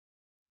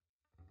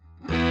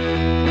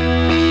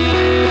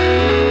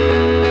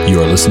You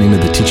are listening to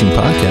the teaching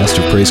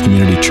podcast of Praise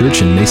Community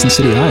Church in Mason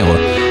City,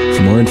 Iowa.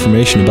 For more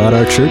information about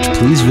our church,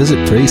 please visit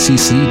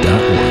praisecc.org.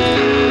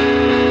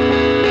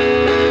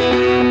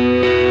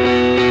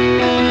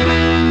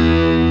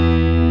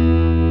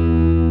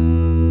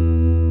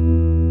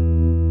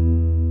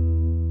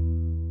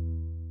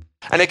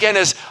 And again,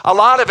 as a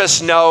lot of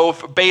us know,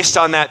 based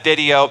on that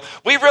video,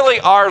 we really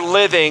are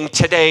living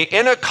today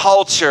in a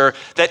culture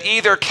that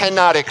either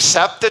cannot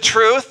accept the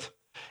truth,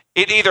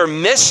 it either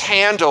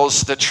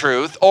mishandles the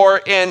truth, or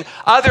in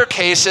other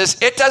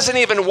cases, it doesn't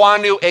even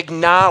want to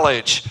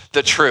acknowledge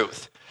the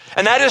truth.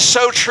 And that is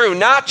so true,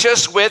 not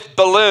just with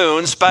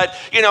balloons, but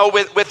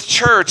with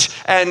church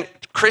and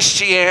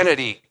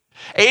Christianity.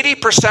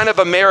 80% of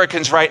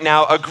Americans right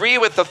now agree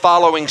with the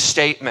following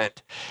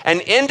statement: an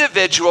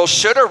individual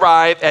should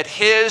arrive at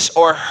his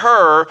or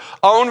her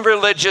own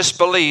religious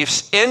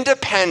beliefs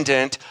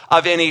independent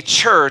of any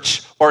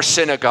church or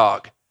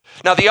synagogue.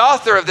 Now, the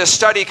author of this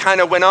study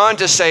kind of went on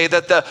to say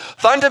that the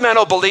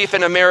fundamental belief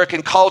in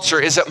American culture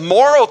is that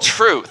moral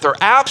truth or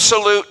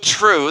absolute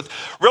truth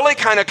really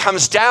kind of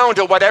comes down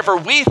to whatever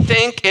we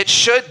think it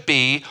should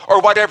be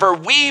or whatever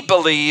we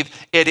believe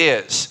it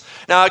is.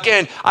 Now,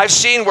 again, I've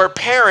seen where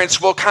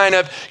parents will kind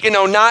of,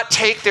 not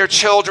take their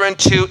children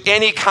to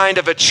any kind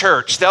of a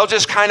church. They'll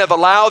just kind of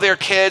allow their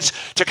kids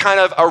to kind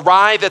of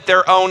arrive at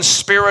their own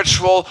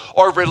spiritual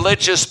or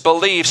religious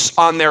beliefs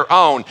on their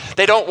own.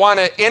 They don't want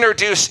to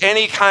introduce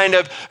any kind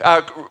of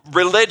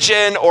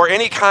religion or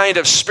any kind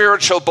of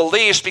spiritual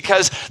beliefs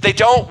because they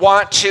don't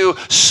want to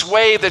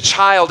sway the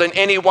child in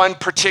any one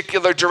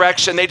particular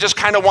direction. They just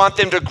kind of want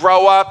them to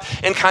grow up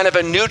in kind of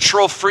a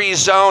neutral free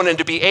zone and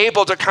to be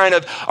able to kind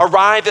of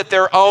arrive at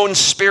their own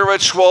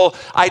spiritual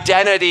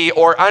identity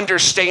or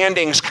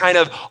understandings kind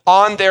of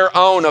on their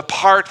own,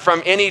 apart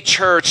from any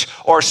church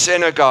or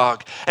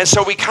synagogue. And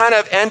so we kind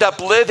of end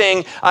up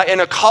living in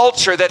a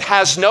culture that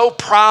has no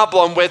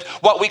problem with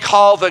what we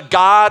call the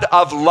God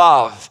of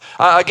love.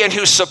 Again,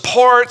 who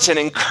supports and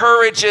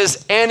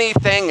encourages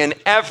anything and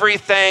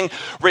everything,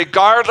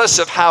 regardless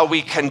of how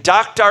we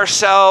conduct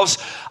ourselves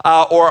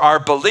or our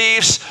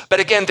beliefs.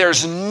 But again,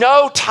 there's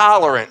no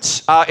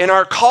tolerance in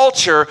our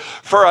culture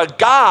for a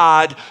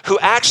God who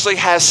actually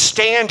has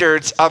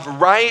standards of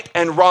right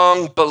and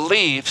wrong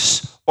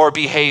beliefs or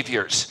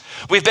behaviors.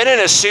 We've been in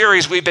a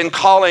series we've been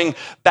calling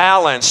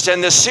Balanced,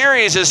 and the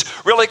series is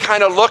really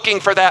kind of looking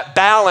for that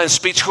balance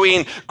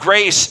between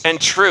grace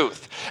and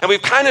truth. And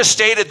we've kind of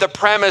stated the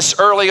premise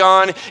early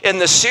on in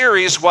the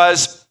series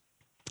was,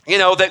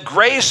 that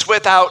grace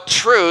without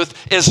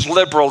truth is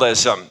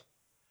liberalism.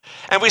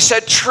 And we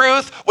said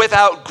truth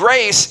without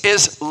grace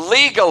is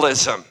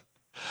legalism.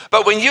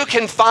 But when you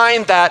can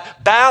find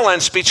that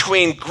balance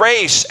between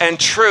grace and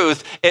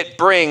truth, it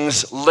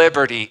brings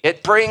liberty.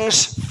 It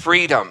brings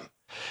freedom.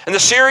 And the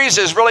series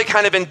has really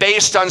kind of been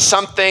based on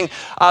something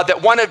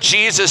that one of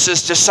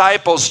Jesus's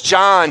disciples,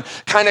 John,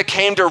 kind of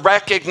came to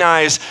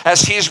recognize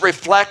as he's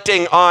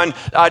reflecting on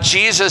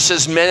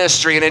Jesus's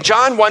ministry. And in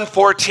John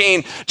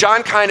 1:14,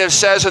 John kind of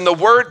says, "And the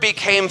Word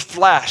became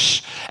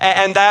flesh,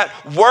 and that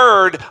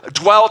Word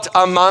dwelt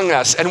among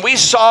us. And we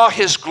saw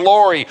his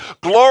glory.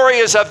 Glory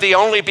is of the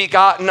only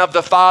begotten of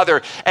the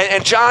Father."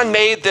 And John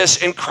made this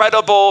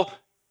incredible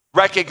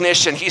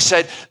recognition. He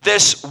said,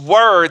 this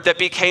Word that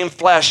became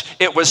flesh,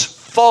 it was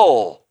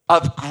full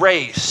of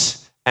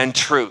grace and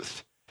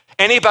truth.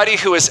 Anybody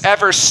who has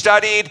ever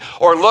studied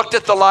or looked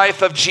at the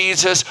life of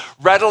Jesus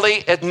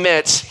readily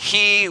admits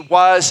he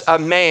was a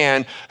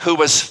man who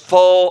was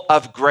full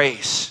of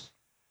grace,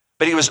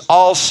 but he was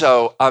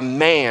also a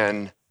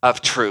man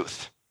of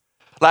truth.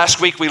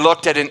 Last week, we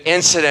looked at an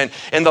incident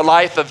in the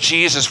life of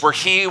Jesus where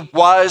he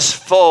was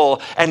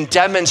full and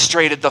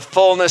demonstrated the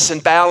fullness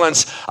and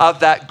balance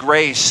of that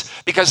grace,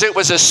 because it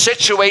was a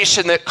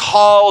situation that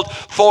called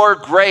for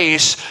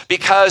grace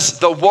because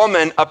the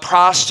woman, a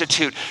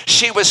prostitute,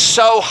 she was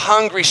so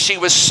hungry, she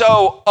was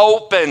so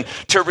open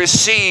to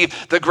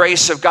receive the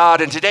grace of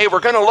God. And today, we're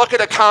going to look at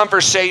a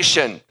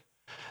conversation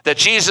that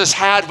Jesus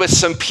had with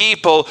some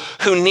people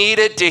who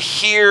needed to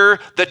hear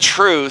the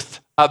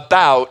truth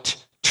about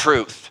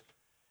truth.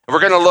 We're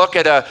going to look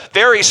at a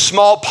very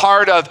small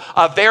part of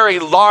a very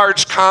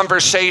large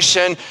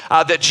conversation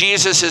that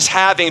Jesus is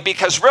having,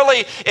 because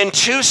really in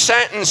 2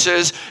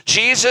 sentences,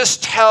 Jesus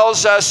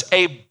tells us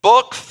a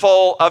book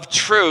full of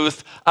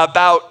truth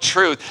about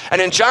truth.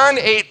 And in John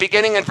 8,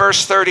 beginning in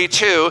verse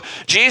 32,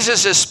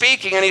 Jesus is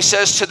speaking and he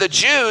says, to the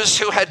Jews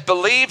who had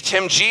believed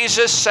him,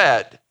 Jesus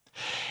said,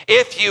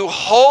 "If you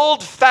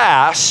hold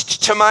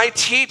fast to my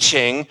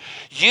teaching,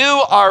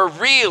 you are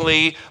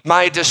really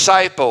my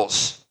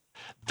disciples.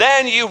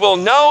 Then you will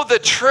know the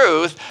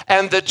truth,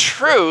 and the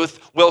truth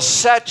will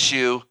set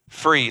you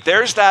free."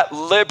 There's that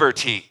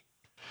liberty.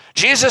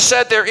 Jesus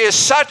said there is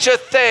such a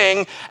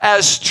thing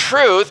as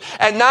truth,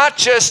 and not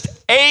just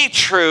a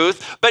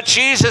truth, but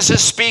Jesus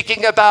is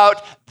speaking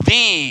about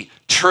the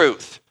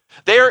truth.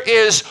 There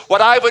is what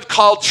I would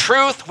call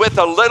truth with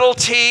a little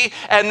t,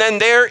 and then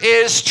there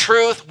is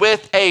truth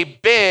with a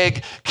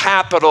big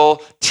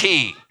capital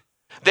T.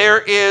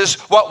 There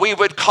is what we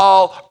would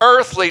call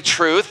earthly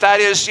truth. That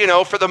is,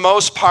 for the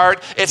most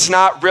part, it's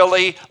not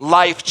really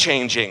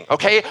life-changing,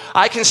 okay?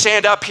 I can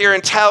stand up here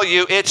and tell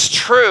you it's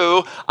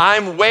true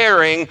I'm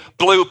wearing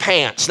blue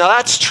pants. Now,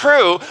 that's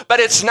true, but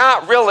it's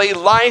not really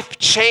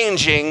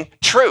life-changing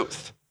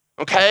truth,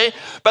 okay?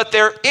 But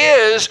there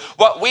is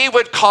what we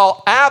would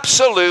call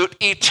absolute,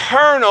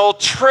 eternal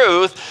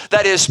truth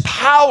that is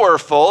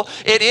powerful,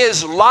 it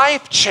is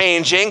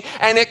life-changing,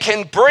 and it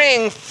can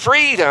bring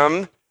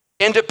freedom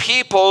into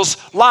people's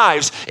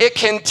lives. It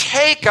can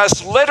take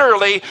us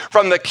literally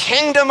from the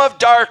kingdom of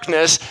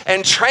darkness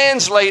and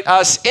translate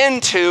us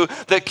into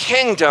the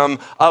kingdom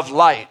of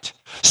light.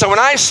 So when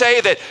I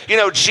say that,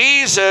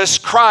 Jesus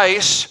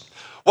Christ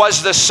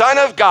was the Son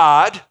of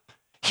God,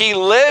 he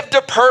lived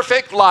a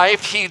perfect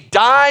life. He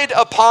died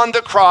upon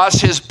the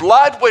cross. His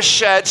blood was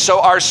shed so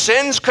our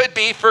sins could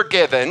be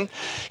forgiven.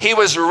 He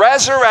was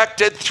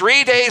resurrected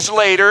 3 days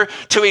later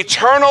to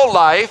eternal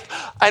life.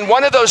 And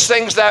one of those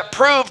things that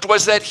proved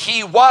was that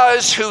he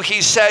was who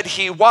he said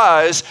he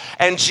was,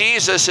 and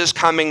Jesus is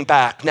coming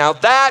back. Now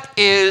that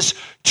is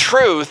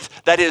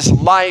truth that is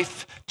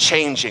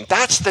life-changing.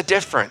 That's the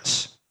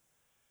difference.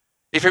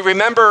 If you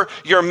remember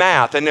your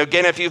math, and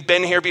again, if you've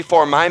been here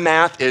before, my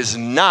math is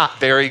not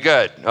very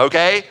good,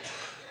 okay?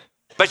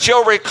 But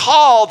you'll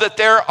recall that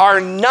there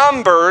are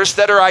numbers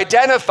that are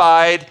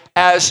identified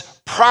as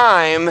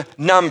prime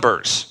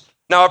numbers.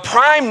 Now, a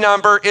prime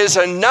number is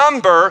a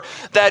number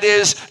that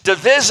is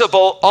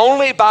divisible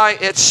only by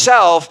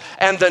itself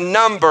and the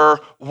number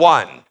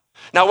 1.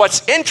 Now,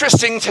 what's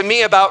interesting to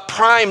me about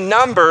prime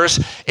numbers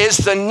is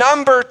the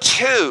number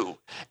 2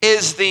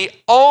 is the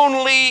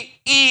only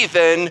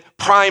even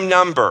prime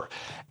number.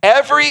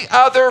 Every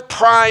other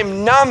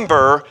prime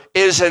number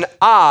is an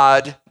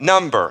odd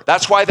number.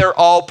 That's why they're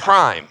all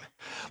prime.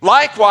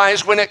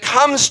 Likewise, when it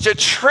comes to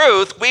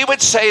truth, we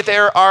would say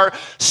there are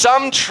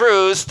some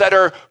truths that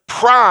are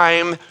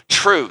prime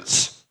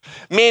truths,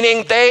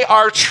 meaning they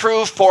are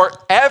true for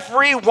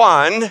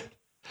everyone,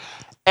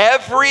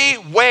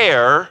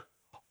 everywhere,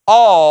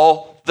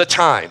 all the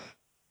time.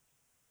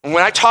 And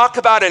when I talk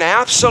about an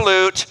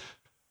absolute,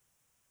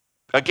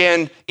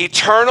 again,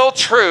 eternal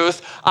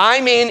truth,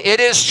 I mean it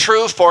is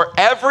true for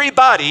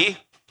everybody,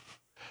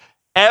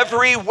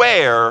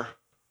 everywhere,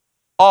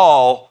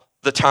 all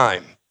the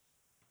time.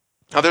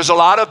 Now, there's a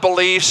lot of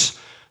beliefs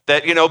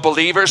that,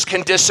 believers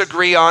can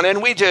disagree on,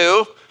 and we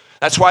do.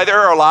 That's why there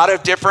are a lot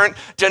of different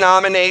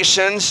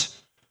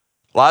denominations,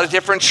 a lot of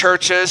different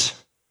churches.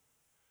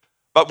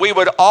 But we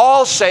would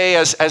all say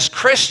as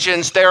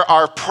Christians, there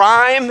are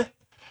prime,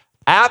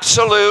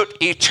 absolute,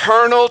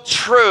 eternal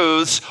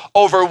truths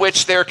over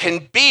which there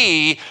can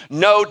be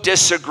no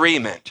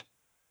disagreement.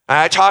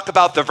 I talk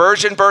about the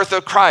virgin birth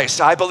of Christ.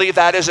 I believe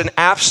that is an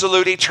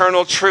absolute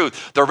eternal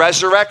truth. The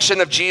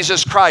resurrection of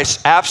Jesus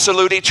Christ,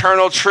 absolute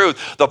eternal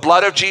truth. The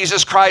blood of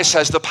Jesus Christ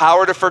has the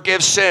power to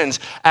forgive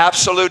sins,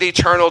 absolute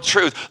eternal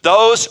truth.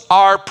 Those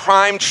are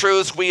prime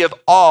truths we have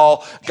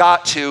all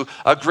got to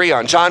agree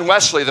on. John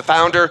Wesley, the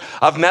founder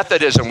of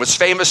Methodism, was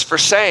famous for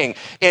saying,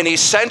 in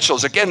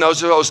essentials, again,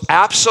 those are those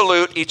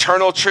absolute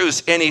eternal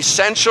truths. In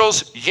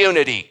essentials,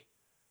 unity,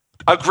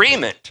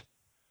 agreement.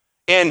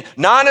 In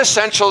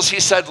non-essentials, he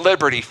said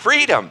liberty,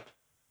 freedom,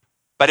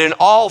 but in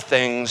all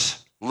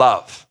things,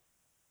 love.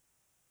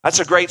 That's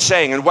a great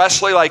saying. And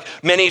Wesley, like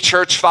many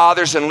church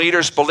fathers and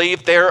leaders,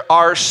 believed there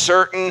are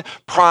certain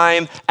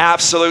prime,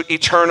 absolute,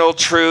 eternal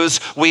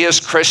truths we as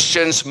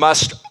Christians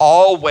must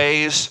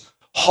always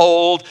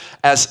hold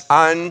as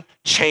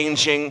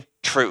unchanging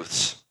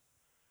truths.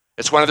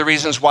 It's one of the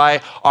reasons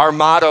why our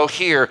motto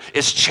here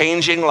is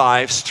changing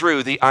lives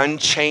through the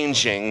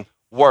unchanging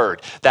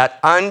word. That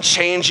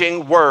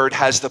unchanging word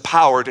has the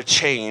power to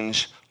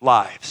change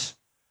lives.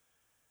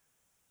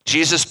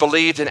 Jesus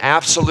believed in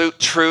absolute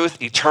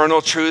truth, eternal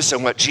truths,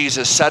 and what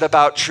Jesus said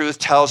about truth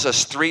tells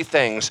us 3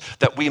 things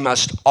that we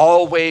must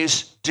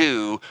always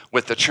do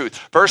with the truth.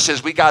 First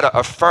is we got to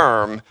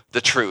affirm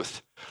the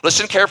truth.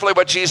 Listen carefully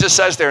what Jesus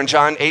says there in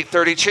John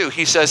 8:32.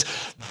 He says,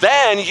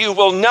 then you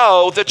will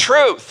know the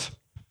truth.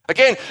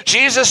 Again,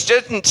 Jesus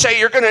didn't say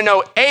you're going to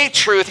know a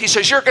truth. He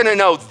says you're going to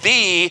know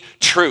the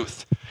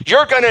truth.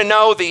 You're going to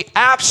know the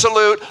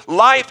absolute,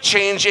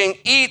 life-changing,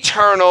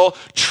 eternal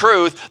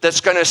truth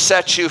that's going to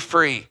set you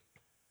free.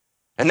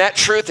 And that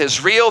truth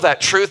is real,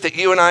 that truth that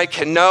you and I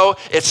can know.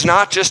 It's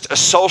not just a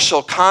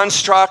social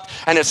construct,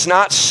 and it's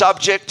not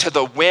subject to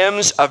the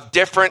whims of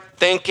different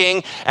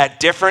thinking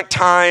at different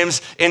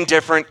times in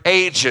different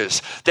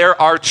ages.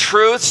 There are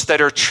truths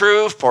that are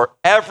true for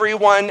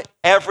everyone,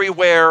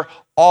 everywhere,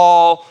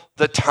 all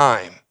the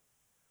time.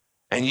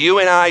 And you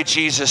and I,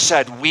 Jesus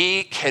said,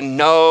 we can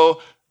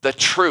know the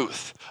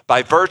truth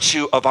by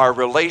virtue of our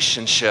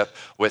relationship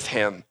with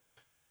him.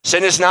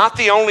 Sin is not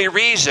the only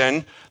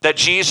reason that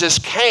Jesus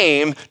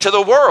came to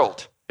the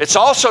world. It's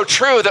also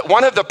true that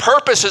one of the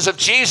purposes of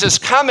Jesus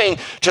coming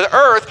to the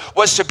earth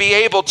was to be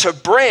able to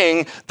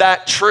bring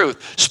that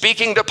truth.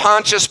 Speaking to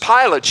Pontius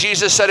Pilate,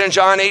 Jesus said in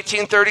John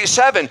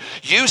 18:37,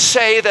 "You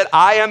say that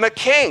I am a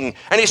king."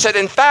 And he said,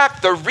 "In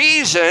fact, the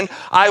reason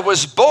I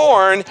was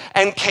born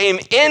and came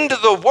into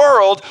the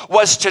world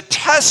was to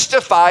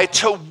testify,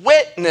 to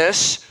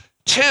witness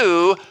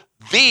to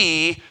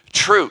the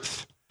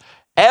truth."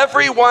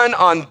 Everyone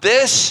on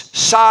this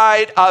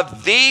side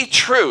of the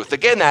truth,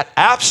 again, that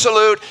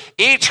absolute,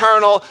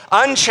 eternal,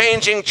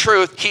 unchanging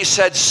truth, he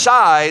said,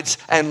 sides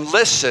and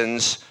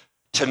listens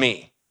to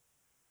me.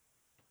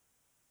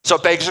 So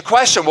it begs the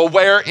question, well,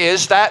 where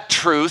is that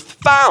truth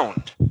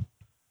found?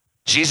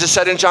 Jesus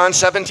said in John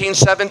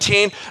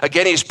 17:17,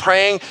 again, he's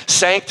praying,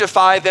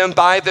 "Sanctify them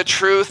by the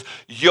truth,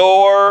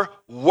 your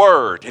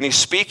word." And he's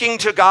speaking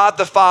to God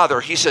the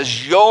Father. He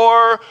says,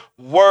 "Your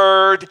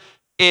word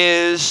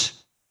is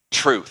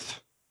truth."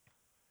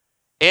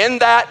 In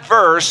that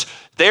verse,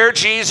 there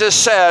Jesus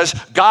says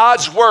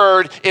God's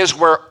word is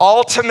where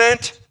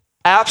ultimate,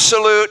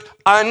 absolute,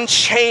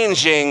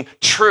 unchanging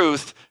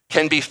truth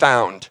can be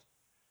found.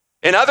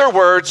 In other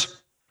words,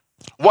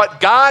 what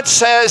God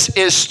says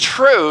is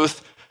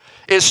truth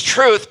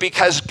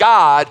because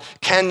God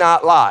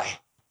cannot lie.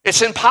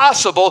 It's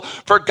impossible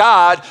for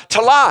God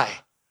to lie.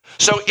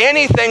 So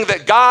anything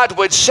that God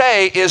would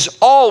say is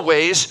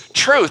always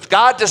truth.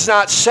 God does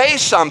not say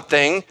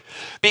something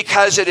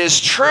because it is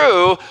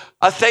true.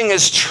 A thing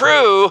is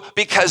true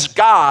because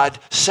God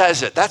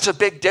says it. That's a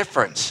big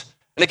difference.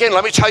 And again,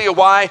 let me tell you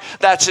why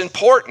that's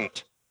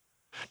important.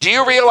 Do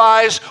you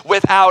realize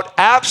without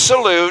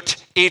absolute,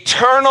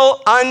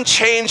 eternal,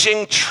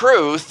 unchanging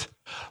truth,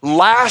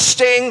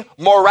 lasting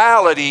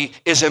morality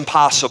is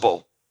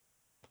impossible?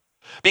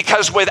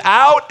 Because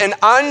without an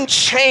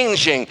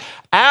unchanging,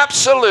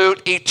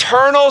 absolute,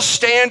 eternal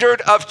standard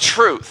of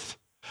truth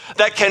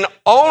that can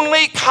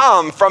only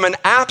come from an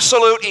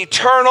absolute,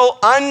 eternal,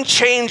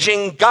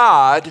 unchanging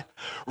God,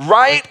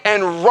 right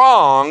and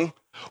wrong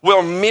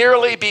will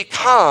merely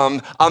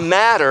become a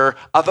matter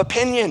of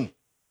opinion.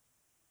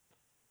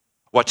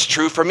 What's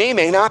true for me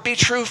may not be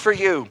true for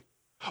you.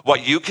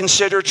 What you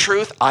consider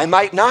truth, I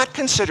might not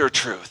consider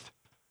truth.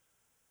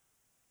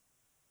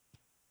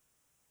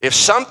 If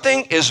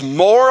something is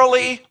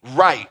morally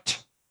right,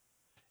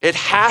 it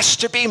has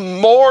to be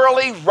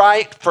morally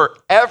right for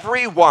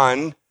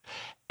everyone,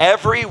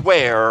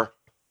 everywhere,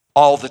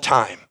 all the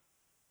time.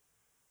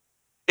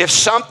 If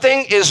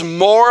something is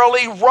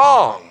morally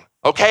wrong,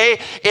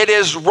 okay, it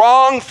is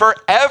wrong for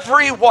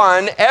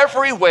everyone,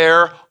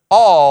 everywhere,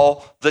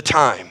 all the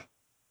time.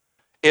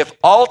 If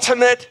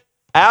ultimate,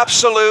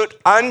 absolute,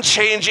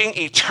 unchanging,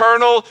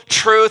 eternal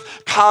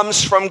truth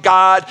comes from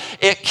God,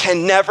 it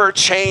can never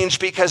change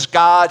because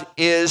God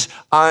is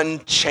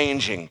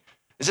unchanging.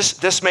 Is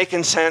this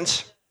making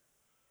sense?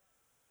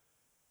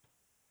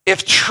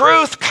 If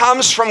truth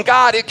comes from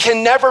God, it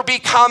can never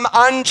become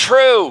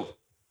untrue.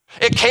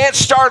 It can't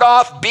start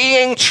off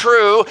being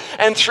true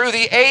and through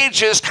the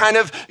ages kind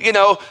of,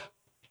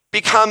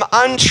 become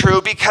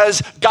untrue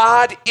because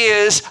God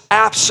is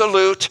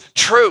absolute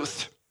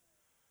truth.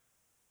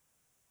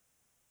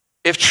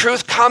 If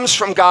truth comes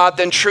from God,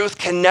 then truth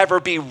can never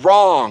be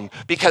wrong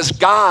because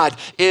God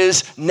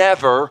is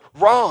never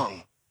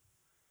wrong.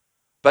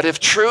 But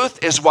if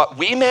truth is what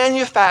we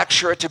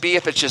manufacture it to be,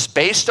 if it's just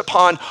based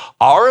upon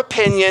our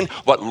opinion,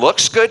 what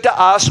looks good to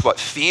us, what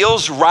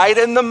feels right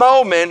in the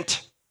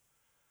moment,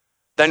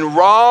 then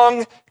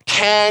wrong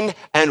can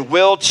and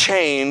will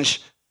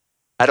change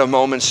at a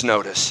moment's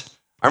notice.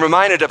 I'm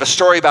reminded of a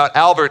story about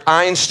Albert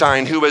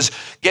Einstein who was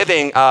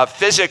giving a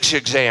physics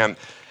exam.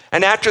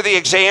 And after the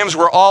exams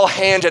were all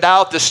handed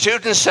out, the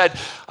students said,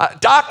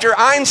 "Dr.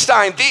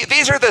 Einstein,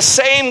 these are the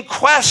same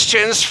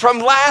questions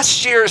from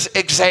last year's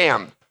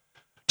exam."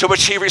 To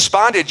which he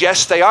responded,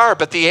 "Yes, they are,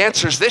 but the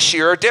answers this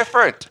year are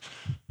different."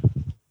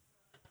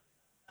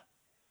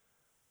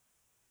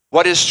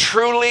 What is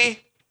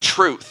truly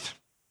truth,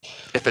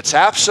 if it's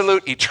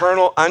absolute,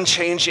 eternal,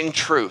 unchanging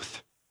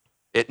truth,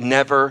 it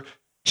never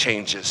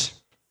changes.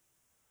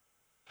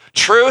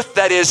 Truth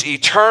that is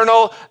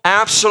eternal,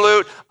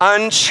 absolute,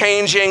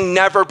 unchanging,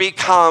 never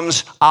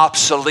becomes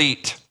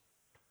obsolete.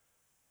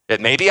 It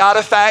may be out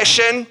of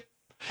fashion.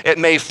 It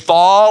may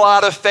fall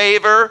out of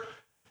favor.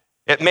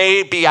 It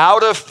may be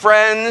out of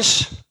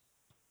friends,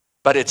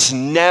 but it's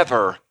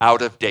never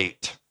out of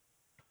date.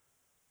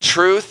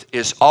 Truth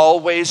is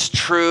always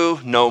true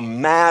no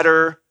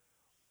matter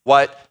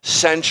what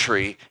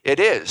century it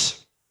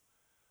is.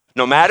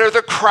 No matter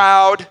the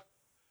crowd,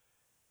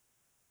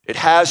 it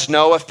has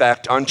no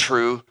effect on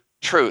true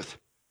truth.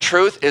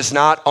 Truth is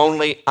not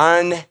only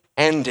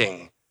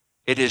unending,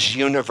 it is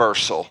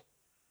universal.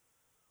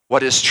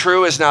 What is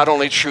true is not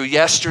only true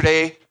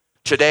yesterday,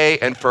 today,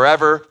 and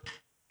forever,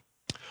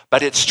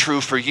 but it's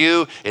true for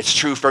you, it's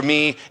true for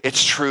me,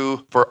 it's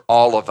true for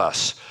all of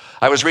us.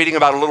 I was reading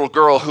about a little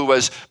girl who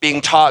was being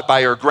taught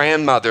by her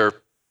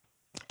grandmother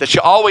that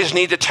you always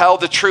need to tell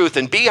the truth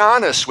and be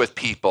honest with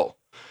people.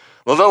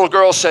 The little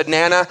girl said,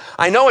 Nana,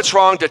 I know it's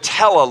wrong to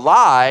tell a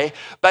lie,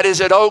 but is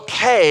it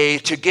okay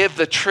to give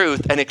the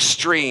truth an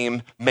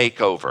extreme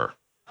makeover?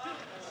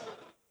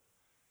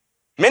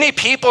 Many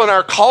people in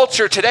our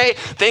culture today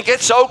think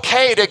it's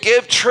okay to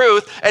give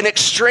truth an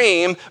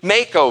extreme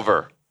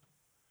makeover.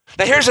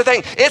 Now here's the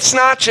thing, it's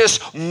not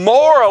just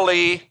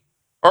morally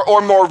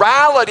or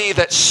morality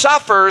that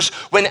suffers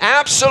when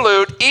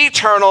absolute,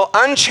 eternal,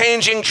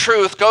 unchanging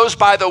truth goes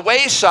by the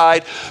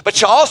wayside,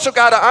 but you also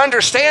got to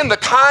understand the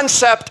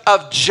concept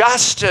of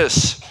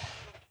justice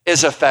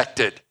is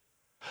affected.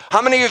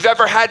 How many of you have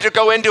ever had to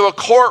go into a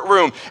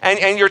courtroom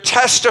and you're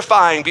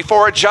testifying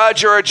before a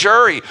judge or a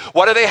jury?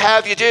 What do they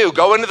have you do?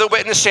 Go into the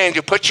witness stand,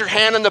 you put your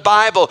hand in the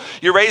Bible,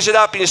 you raise it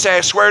up and you say, I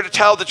swear to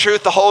tell the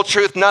truth, the whole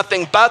truth,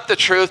 nothing but the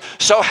truth,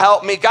 so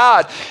help me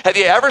God. Have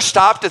you ever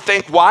stopped to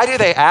think, why do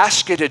they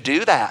ask you to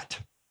do that?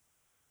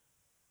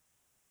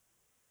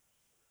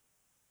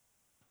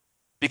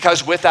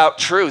 Because without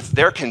truth,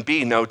 there can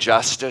be no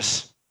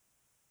justice.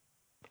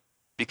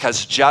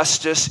 Because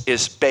justice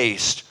is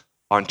based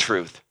on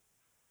truth.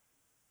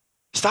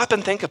 Stop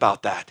and think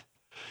about that.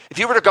 If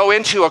you were to go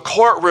into a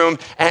courtroom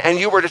and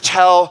you were to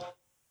tell,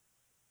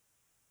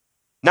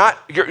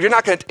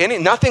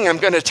 nothing I'm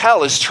going to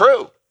tell is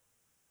true.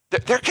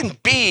 There can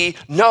be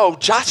no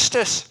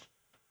justice.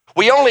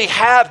 We only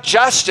have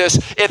justice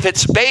if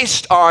it's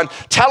based on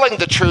telling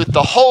the truth,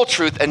 the whole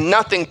truth, and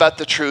nothing but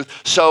the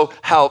truth. So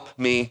help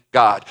me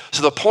God.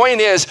 So the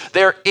point is,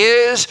 there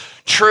is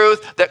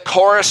truth that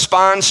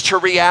corresponds to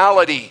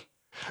reality.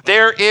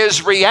 There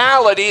is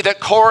reality that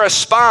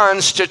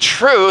corresponds to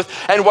truth,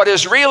 and what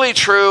is really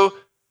true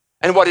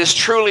and what is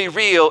truly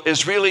real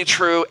is really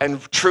true and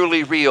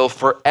truly real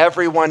for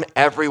everyone,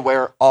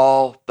 everywhere,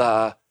 all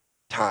the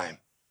time.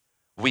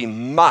 We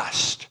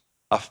must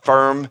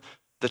affirm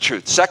the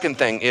truth. Second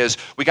thing is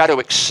we got to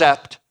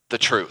accept the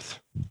truth.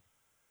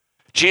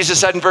 Jesus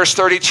said in verse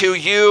 32,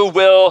 you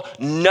will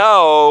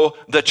know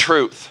the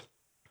truth.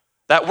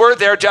 That word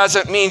there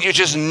doesn't mean you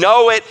just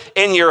know it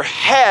in your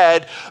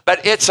head,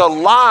 but it's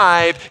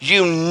alive.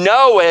 You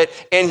know it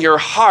in your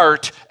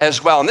heart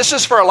as well. And this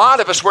is for a lot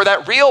of us where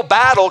that real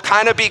battle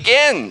kind of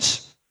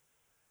begins.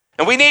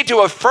 And we need to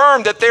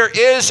affirm that there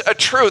is a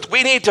truth.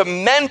 We need to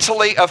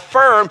mentally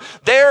affirm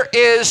there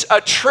is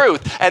a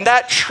truth. And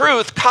that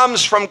truth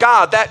comes from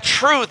God. That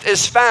truth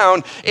is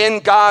found in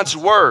God's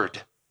word.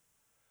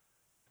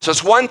 So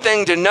it's one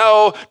thing to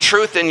know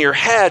truth in your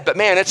head, but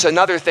man, it's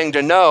another thing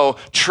to know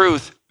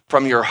truth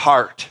from your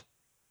heart.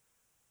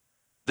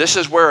 This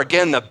is where,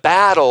 again, the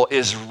battle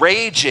is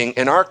raging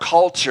in our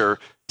culture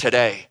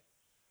today.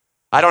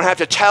 I don't have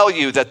to tell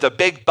you that the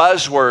big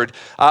buzzword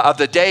of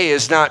the day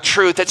is not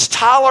truth, it's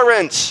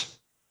tolerance.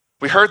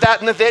 We heard that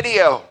in the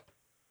video.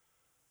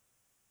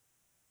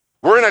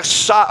 We're in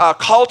a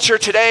culture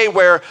today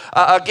where,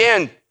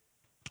 again,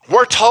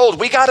 we're told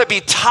we got to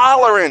be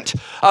tolerant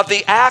of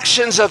the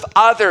actions of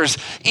others,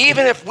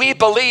 even if we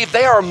believe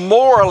they are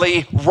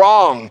morally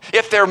wrong,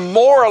 if they're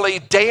morally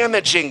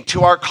damaging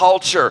to our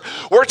culture.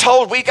 We're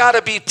told we got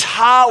to be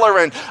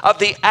tolerant of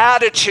the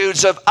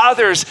attitudes of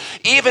others,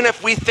 even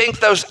if we think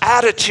those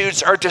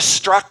attitudes are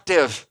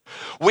destructive.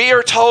 We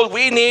are told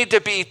we need to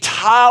be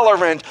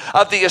tolerant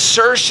of the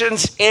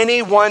assertions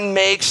anyone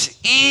makes,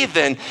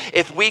 even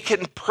if we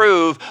can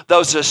prove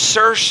those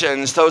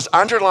assertions, those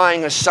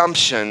underlying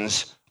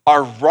assumptions,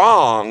 are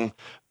wrong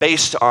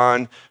based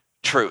on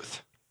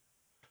truth.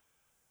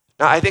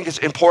 Now, I think it's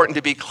important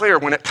to be clear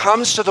when it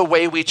comes to the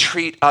way we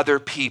treat other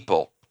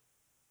people.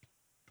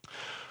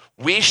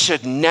 We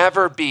should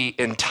never be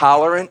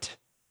intolerant,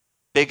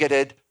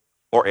 bigoted,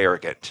 or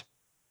arrogant.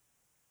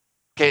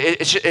 Okay,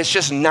 it's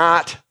just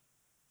not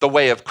the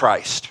way of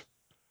Christ.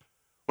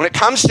 When it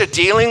comes to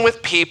dealing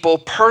with people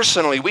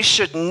personally, we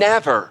should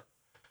never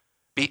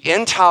be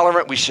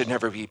intolerant, we should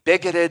never be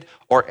bigoted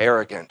or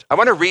arrogant. I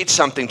want to read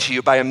something to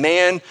you by a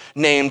man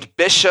named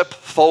Bishop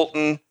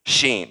Fulton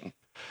Sheen.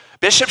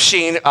 Bishop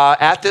Sheen,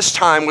 at this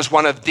time, was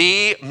one of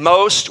the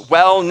most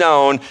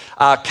well-known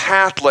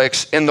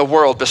Catholics in the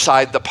world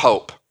beside the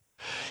Pope.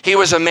 He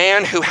was a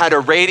man who had a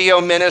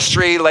radio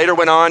ministry, later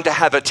went on to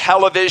have a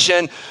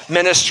television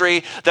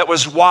ministry that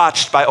was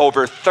watched by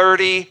over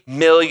 30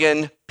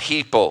 million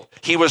people.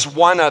 He was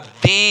one of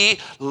the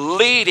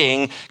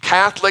leading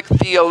Catholic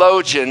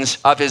theologians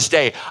of his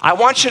day. I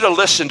want you to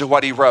listen to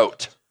what he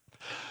wrote.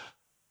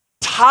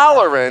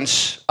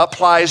 Tolerance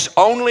applies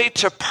only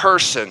to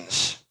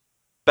persons,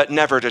 but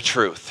never to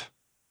truth.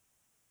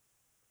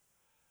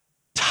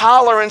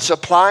 Tolerance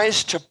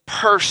applies to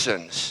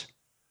persons,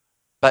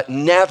 but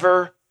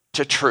never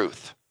to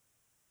truth.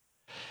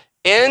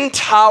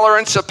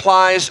 Intolerance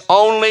applies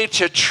only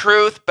to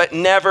truth, but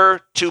never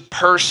to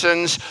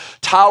persons.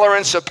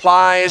 Tolerance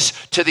applies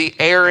to the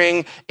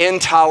erring,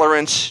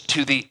 intolerance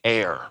to the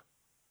err.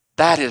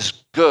 That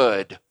is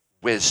good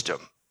wisdom.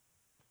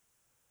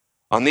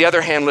 On the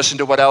other hand, listen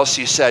to what else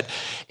he said.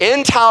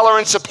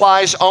 Intolerance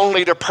applies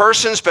only to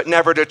persons, but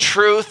never to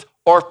truth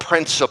or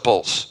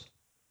principles.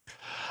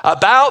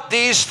 About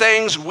these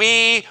things,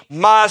 we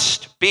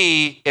must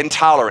be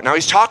intolerant. Now,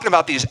 he's talking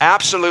about these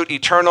absolute,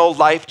 eternal,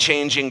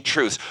 life-changing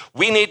truths.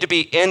 We need to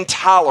be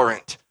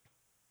intolerant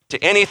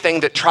to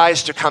anything that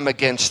tries to come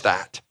against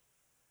that.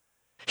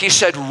 He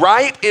said,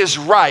 right is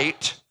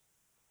right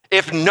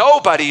if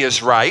nobody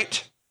is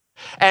right,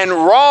 and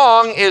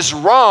wrong is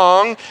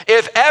wrong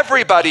if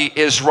everybody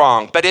is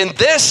wrong. But in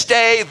this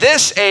day,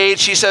 this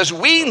age, he says,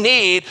 we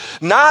need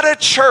not a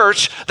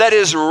church that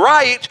is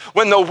right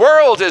when the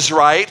world is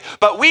right,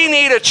 but we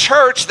need a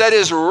church that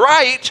is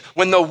right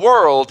when the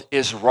world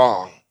is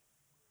wrong.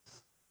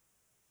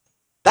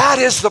 That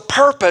is the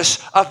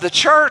purpose of the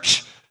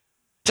church,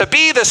 to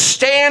be the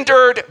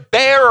standard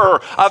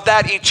bearer of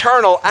that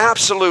eternal,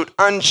 absolute,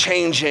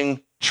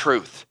 unchanging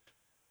truth.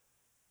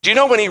 Do you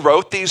know when he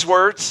wrote these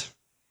words?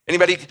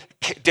 Anybody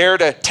dare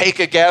to take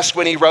a guess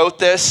when he wrote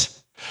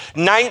this?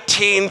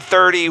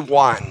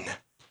 1931.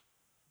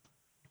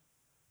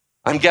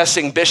 I'm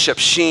guessing Bishop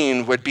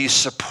Sheen would be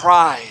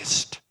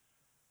surprised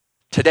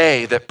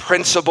today that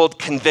principled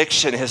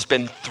conviction has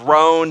been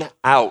thrown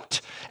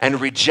out and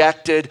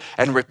rejected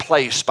and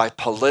replaced by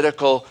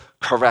political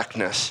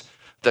correctness.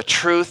 The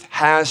truth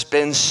has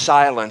been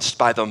silenced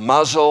by the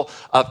muzzle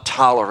of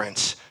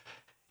tolerance.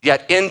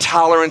 Yet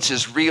intolerance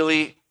is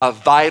really a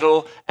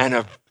vital and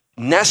a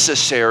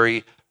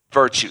necessary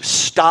virtue.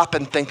 Stop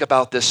and think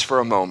about this for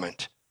a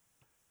moment.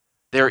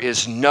 There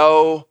is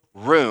no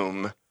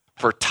room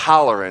for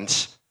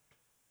tolerance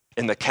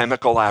in the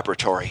chemical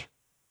laboratory.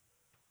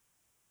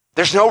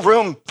 There's no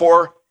room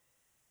for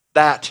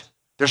that.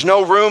 There's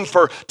no room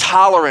for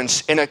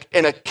tolerance in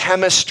a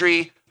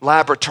chemistry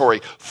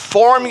laboratory.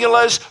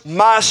 Formulas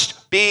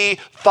must be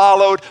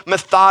followed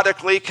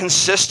methodically,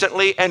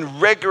 consistently, and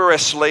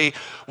rigorously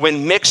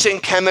when mixing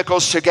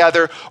chemicals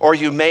together, or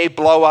you may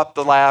blow up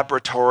the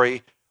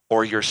laboratory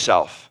or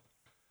yourself.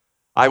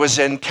 I was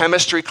in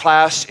chemistry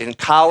class in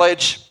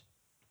college.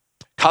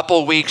 A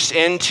couple weeks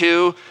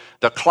into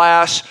the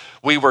class,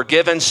 we were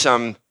given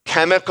some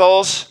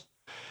chemicals.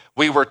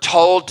 We were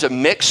told to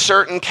mix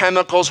certain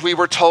chemicals. We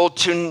were told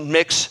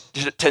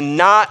to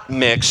not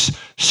mix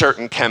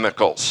certain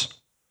chemicals.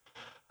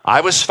 I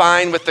was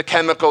fine with the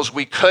chemicals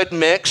we could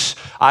mix.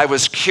 I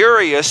was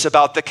curious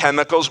about the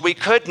chemicals we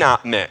could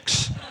not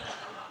mix.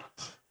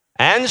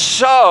 And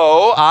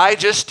so I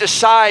just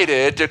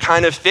decided to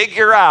kind of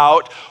figure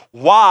out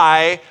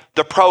why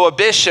the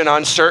prohibition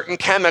on certain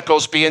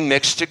chemicals being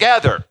mixed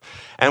together.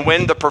 And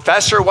when the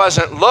professor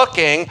wasn't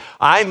looking,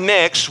 I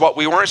mixed what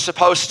we weren't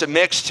supposed to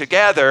mix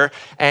together,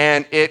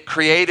 and it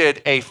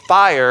created a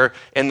fire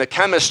in the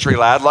chemistry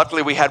lab.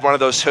 Luckily, we had one of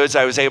those hoods.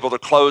 I was able to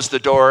close the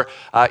door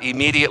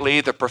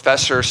immediately. The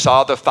professor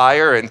saw the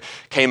fire and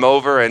came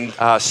over and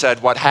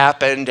said what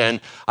happened, and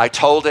I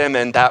told him,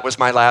 and that was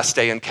my last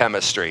day in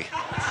chemistry.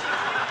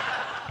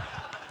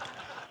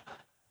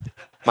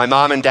 My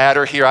mom and dad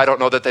are here. I don't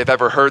know that they've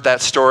ever heard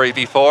that story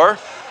before.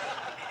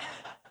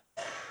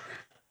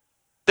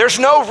 There's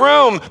no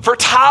room for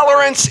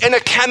tolerance in a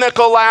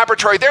chemical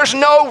laboratory. There's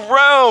no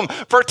room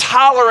for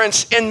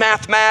tolerance in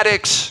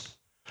mathematics.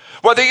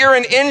 Whether you're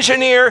an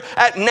engineer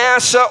at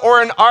NASA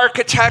or an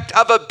architect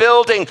of a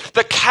building,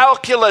 the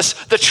calculus,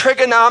 the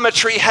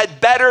trigonometry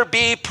had better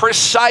be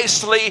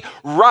precisely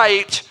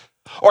right,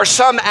 or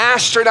some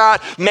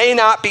astronaut may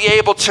not be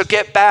able to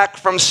get back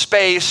from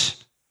space,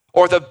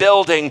 or the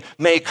building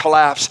may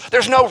collapse.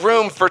 There's no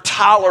room for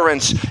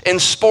tolerance in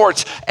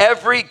sports.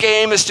 Every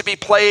game is to be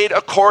played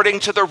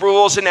according to the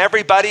rules, and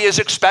everybody is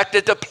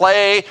expected to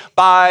play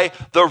by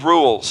the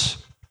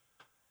rules.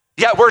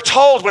 Yet we're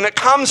told when it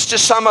comes to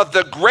some of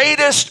the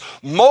greatest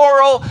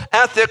moral,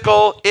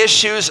 ethical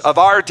issues of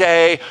our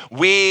day,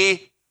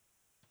 we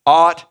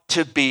ought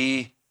to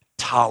be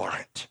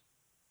tolerant.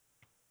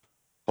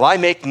 Well, I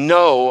make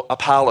no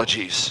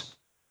apologies.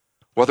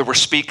 Whether we're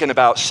speaking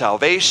about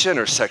salvation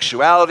or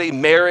sexuality,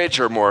 marriage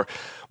or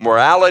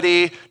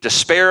morality,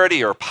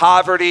 disparity or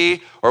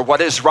poverty, or what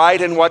is right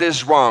and what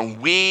is wrong,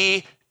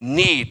 we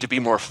need to be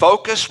more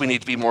focused. We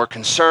need to be more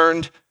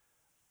concerned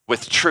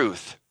with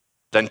truth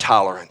than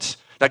tolerance.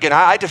 Now, again,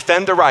 I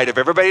defend the right of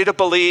everybody to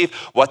believe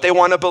what they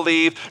want to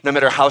believe, no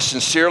matter how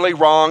sincerely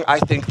wrong I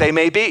think they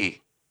may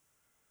be.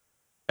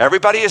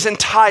 Everybody is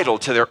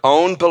entitled to their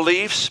own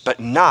beliefs,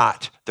 but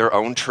not their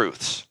own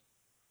truths.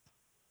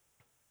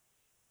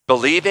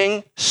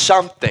 Believing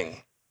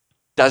something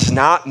does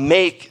not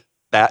make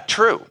that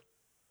true.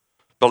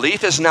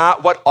 Belief is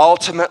not what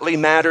ultimately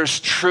matters.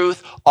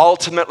 Truth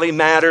ultimately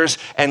matters,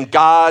 and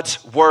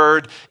God's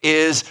word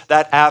is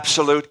that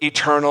absolute,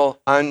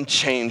 eternal,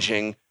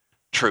 unchanging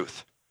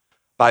truth.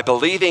 By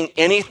believing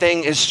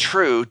anything is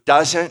true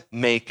doesn't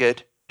make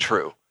it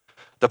true.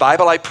 The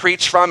Bible I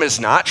preach from is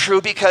not true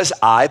because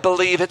I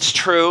believe it's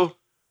true.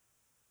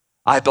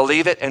 I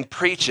believe it and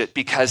preach it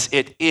because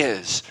it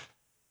is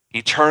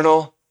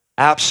eternal,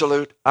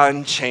 absolute,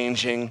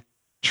 unchanging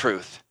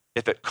truth.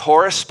 If it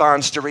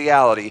corresponds to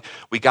reality,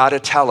 we got to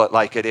tell it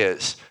like it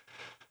is.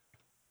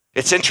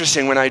 It's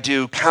interesting when I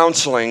do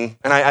counseling,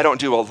 and I don't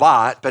do a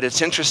lot, but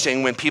it's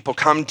interesting when people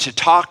come to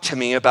talk to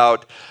me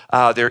about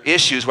their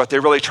issues, what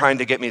they're really trying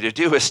to get me to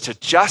do is to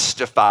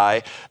justify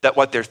that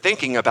what they're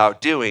thinking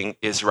about doing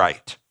is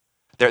right.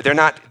 They're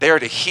not there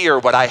to hear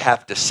what I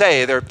have to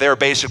say. They're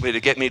basically to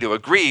get me to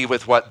agree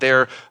with what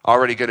they're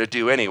already going to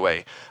do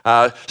anyway.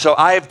 So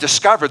I've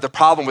discovered the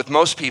problem with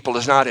most people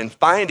is not in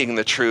finding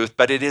the truth,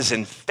 but it is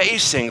in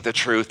facing the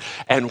truth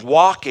and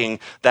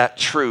walking that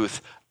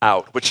truth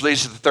out, which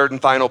leads to the third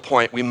and final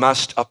point. We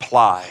must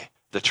apply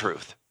the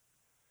truth.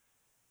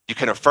 You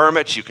can affirm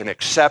it, you can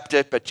accept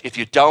it, but if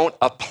you don't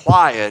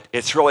apply it,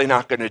 it's really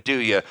not going to do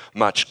you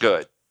much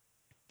good.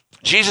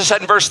 Jesus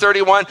said in verse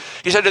 31,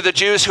 he said to the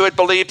Jews who had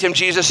believed him,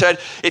 Jesus said,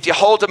 if you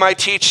hold to my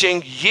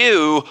teaching,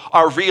 you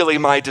are really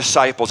my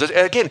disciples.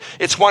 Again,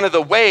 it's one of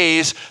the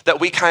ways that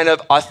we kind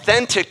of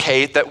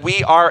authenticate that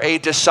we are a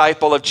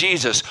disciple of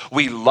Jesus.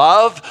 We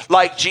love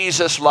like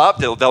Jesus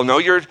loved. They'll know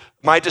you're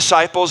my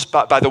disciples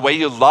by the way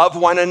you love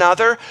one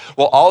another.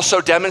 We'll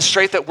also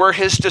demonstrate that we're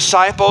his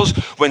disciples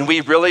when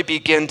we really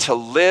begin to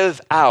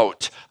live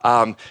out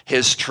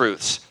his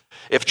truths.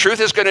 If truth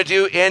is going to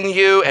do in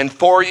you and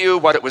for you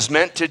what it was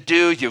meant to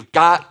do, you've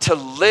got to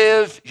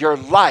live your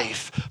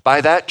life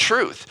by that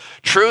truth.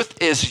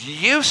 Truth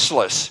is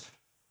useless,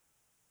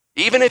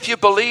 even if you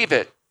believe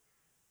it,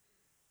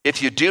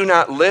 if you do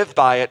not live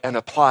by it and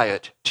apply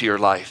it to your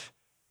life.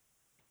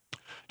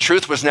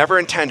 Truth was never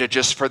intended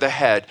just for the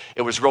head.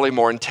 It was really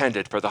more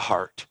intended for the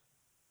heart.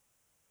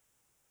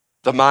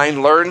 The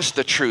mind learns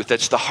the truth.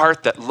 It's the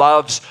heart that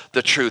loves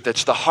the truth.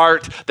 It's the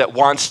heart that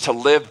wants to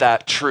live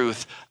that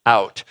truth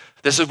out.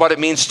 This is what it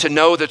means to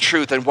know the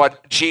truth and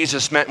what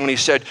Jesus meant when he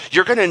said,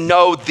 you're going to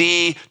know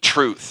the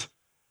truth.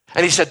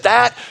 And he said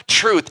that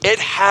truth, it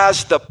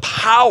has the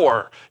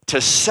power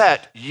to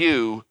set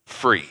you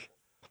free.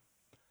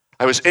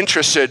 I was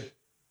interested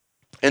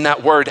in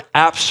that word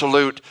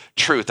absolute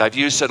truth. I've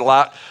used it a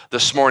lot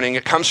this morning.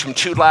 It comes from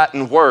two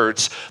Latin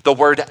words, the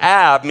word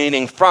ab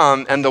meaning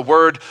from, and the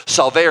word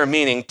salvare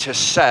meaning to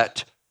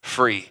set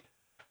free.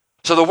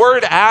 So the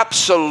word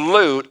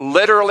absolute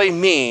literally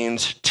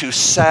means to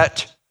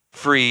set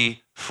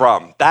free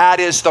from. That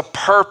is the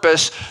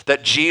purpose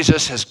that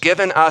Jesus has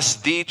given us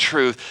the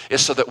truth,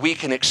 is so that we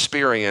can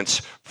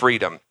experience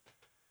freedom.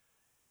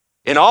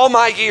 In all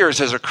my years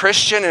as a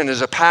Christian and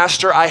as a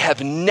pastor, I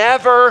have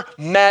never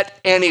met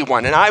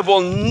anyone, and I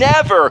will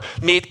never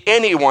meet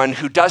anyone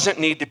who doesn't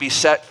need to be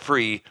set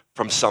free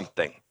from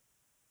something.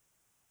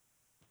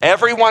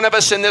 Every one of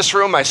us in this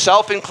room,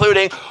 myself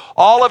including,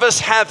 all of us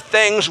have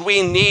things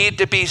we need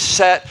to be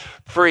set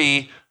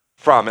free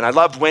from. And I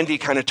loved Wendy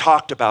kind of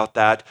talked about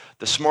that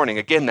this morning.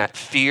 Again, that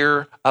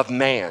fear of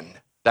man.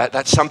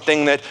 That's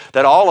something that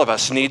all of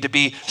us need to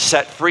be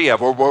set free of.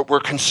 We're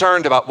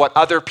concerned about what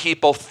other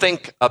people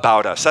think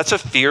about us. That's a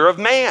fear of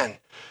man.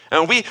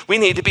 And we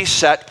need to be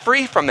set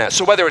free from that.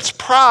 So whether it's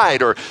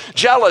pride or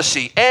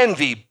jealousy,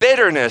 envy,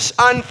 bitterness,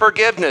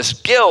 unforgiveness,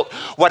 guilt,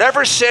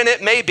 whatever sin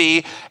it may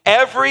be,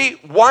 every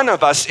one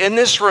of us in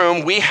this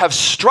room, we have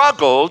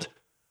struggled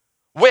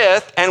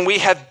with and we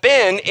have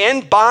been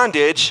in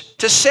bondage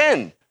to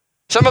sin.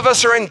 Some of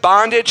us are in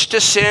bondage to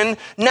sin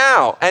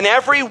now, and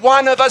every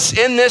one of us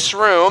in this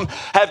room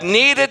have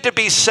needed to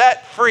be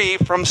set free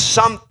from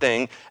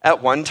something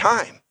at one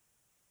time.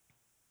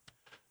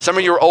 Some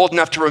of you are old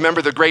enough to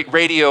remember the great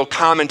radio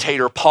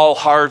commentator Paul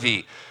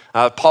Harvey.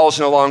 Paul's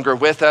no longer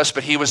with us,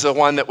 but he was the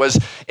one that was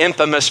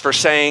infamous for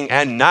saying,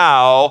 and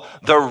now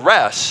the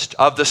rest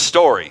of the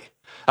story.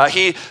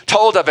 He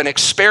told of an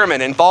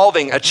experiment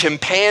involving a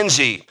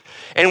chimpanzee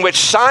in which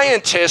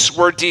scientists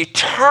were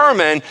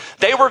determined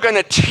they were going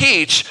to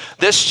teach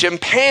this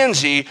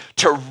chimpanzee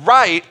to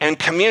write and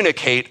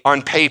communicate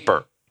on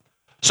paper.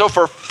 So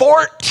for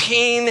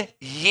 14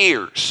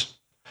 years,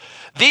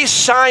 these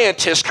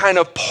scientists kind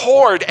of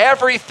poured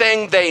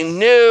everything they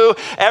knew,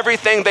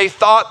 everything they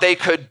thought they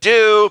could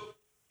do,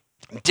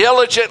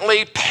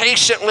 diligently,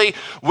 patiently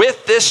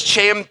with this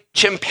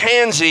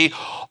chimpanzee,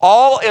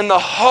 all in the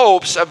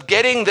hopes of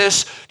getting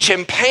this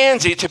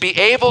chimpanzee to be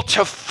able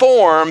to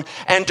form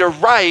and to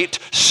write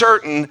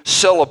certain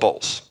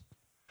syllables.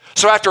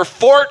 So after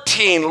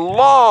 14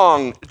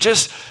 long,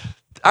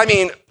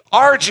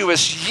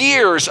 arduous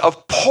years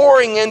of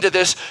pouring into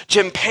this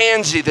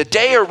chimpanzee, the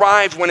day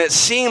arrived when it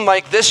seemed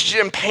like this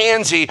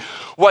chimpanzee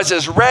was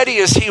as ready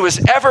as he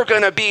was ever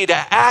going to be to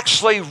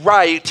actually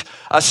write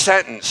a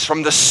sentence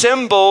from the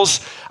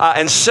symbols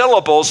and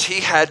syllables he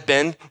had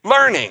been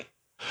learning.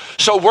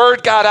 So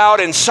word got out,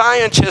 and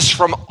scientists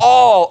from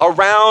all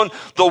around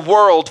the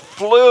world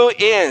flew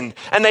in,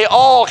 and they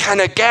all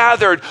kind of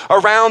gathered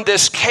around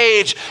this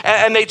cage,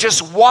 and they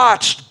just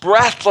watched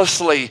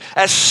breathlessly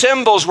as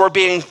symbols were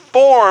being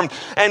formed,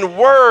 and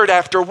word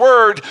after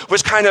word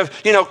was kind of,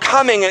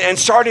 coming and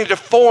starting to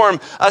form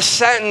a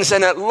sentence.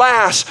 And at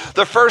last,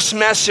 the first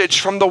message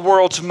from the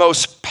world's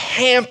most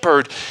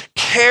pampered,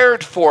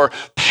 cared for,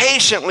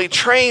 patiently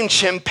trained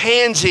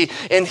chimpanzee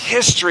in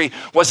history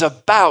was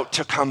about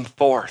to come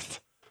forth.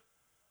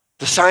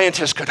 The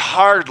scientists could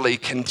hardly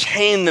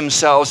contain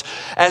themselves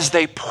as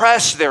they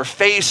pressed their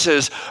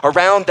faces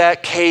around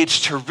that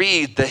cage to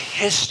read the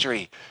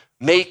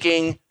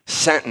history-making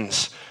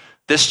sentence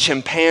this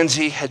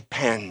chimpanzee had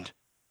penned.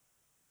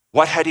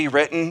 What had he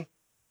written?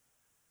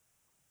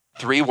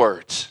 3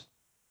 words: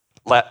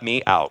 "Let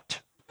me out."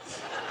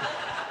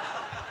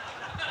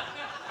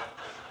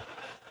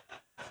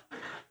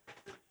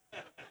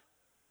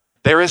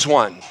 There is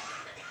one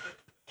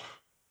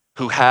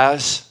who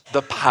has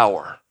the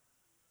power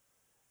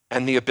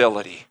and the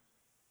ability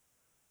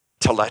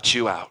to let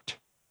you out,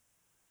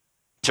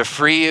 to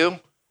free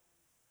you,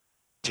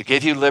 to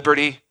give you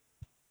liberty.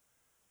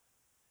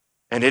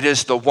 And it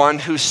is the one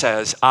who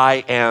says,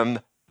 "I am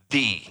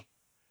the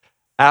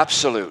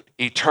absolute,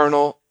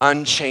 eternal,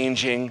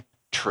 unchanging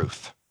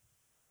truth."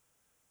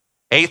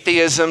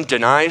 Atheism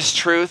denies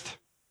truth.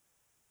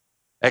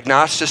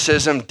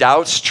 Agnosticism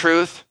doubts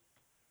truth.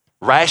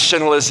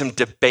 Rationalism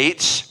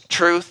debates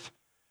truth.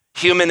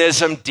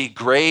 Humanism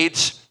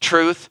degrades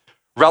truth.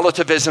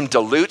 Relativism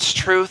dilutes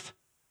truth.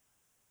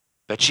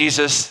 But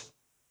Jesus,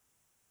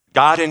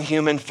 God in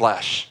human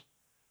flesh,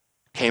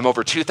 came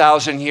over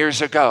 2,000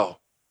 years ago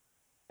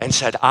and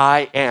said,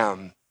 "I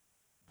am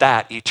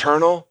that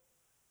eternal,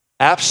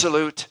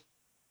 absolute,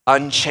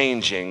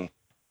 unchanging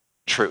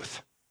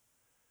truth."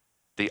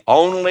 The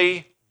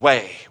only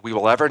way we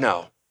will ever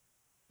know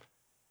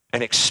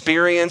and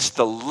experience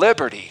the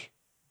liberty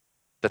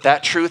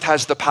that truth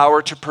has the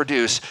power to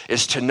produce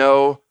is to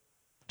know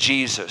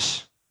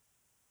Jesus,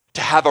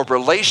 to have a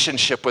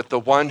relationship with the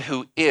one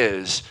who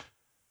is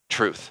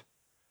truth.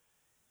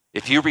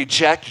 If you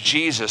reject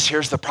Jesus,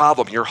 here's the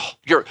problem.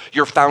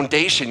 Your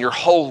foundation, your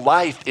whole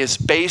life is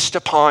based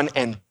upon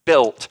and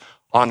built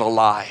on a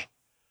lie.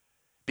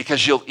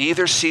 Because you'll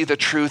either see the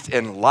truth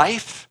in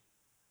life,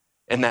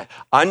 in that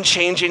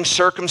unchanging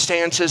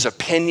circumstances,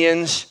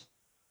 opinions,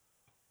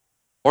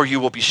 or you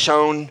will be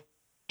shown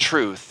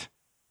truth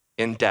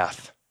in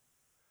death.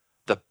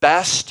 The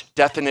best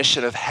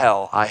definition of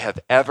hell I have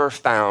ever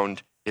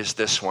found is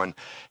this one.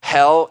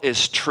 Hell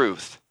is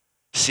truth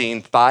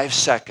seen 5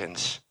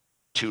 seconds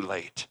too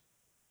late.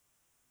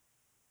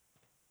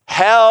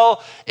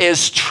 Hell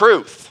is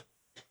truth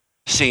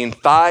seen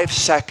 5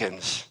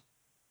 seconds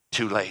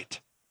too late.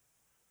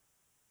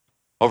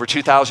 Over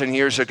 2,000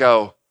 years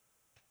ago,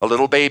 a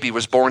little baby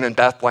was born in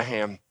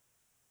Bethlehem.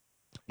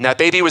 And that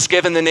baby was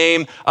given the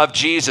name of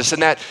Jesus.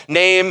 And that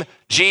name,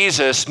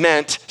 Jesus,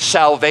 meant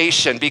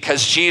salvation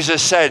because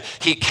Jesus said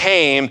he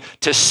came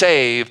to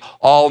save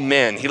all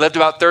men. He lived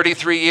about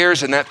 33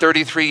 years. In that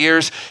 33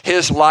 years,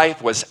 his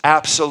life was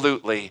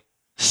absolutely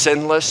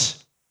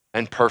sinless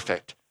and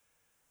perfect.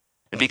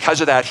 And because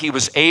of that, he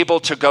was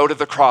able to go to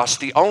the cross.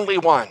 The only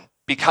one,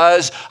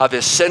 because of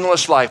his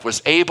sinless life,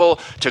 was able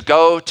to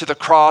go to the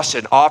cross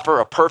and offer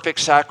a perfect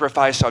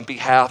sacrifice on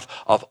behalf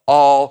of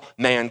all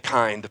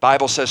mankind. The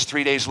Bible says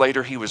 3 days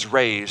later, he was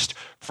raised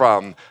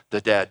from the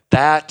dead.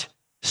 That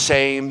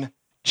same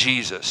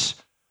Jesus,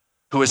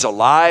 who is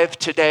alive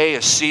today,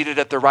 is seated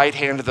at the right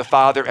hand of the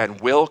Father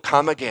and will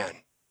come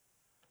again.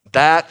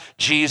 That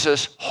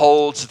Jesus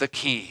holds the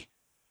key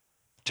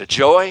to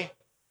joy,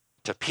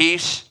 to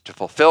peace, to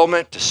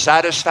fulfillment, to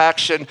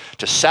satisfaction,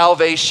 to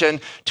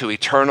salvation, to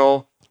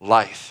eternal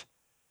life.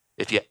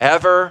 If you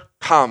ever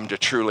come to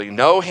truly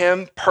know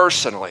him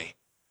personally,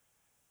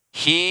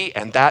 he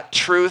and that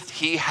truth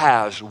he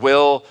has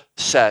will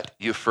set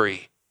you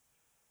free.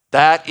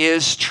 That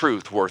is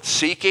truth worth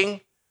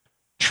seeking,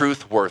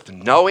 truth worth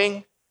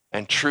knowing,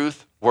 and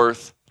truth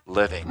worth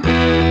living.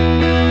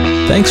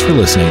 Thanks for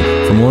listening.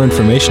 For more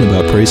information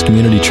about Praise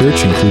Community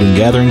Church, including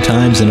gathering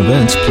times and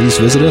events, please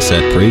visit us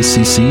at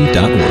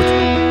praisecc.org.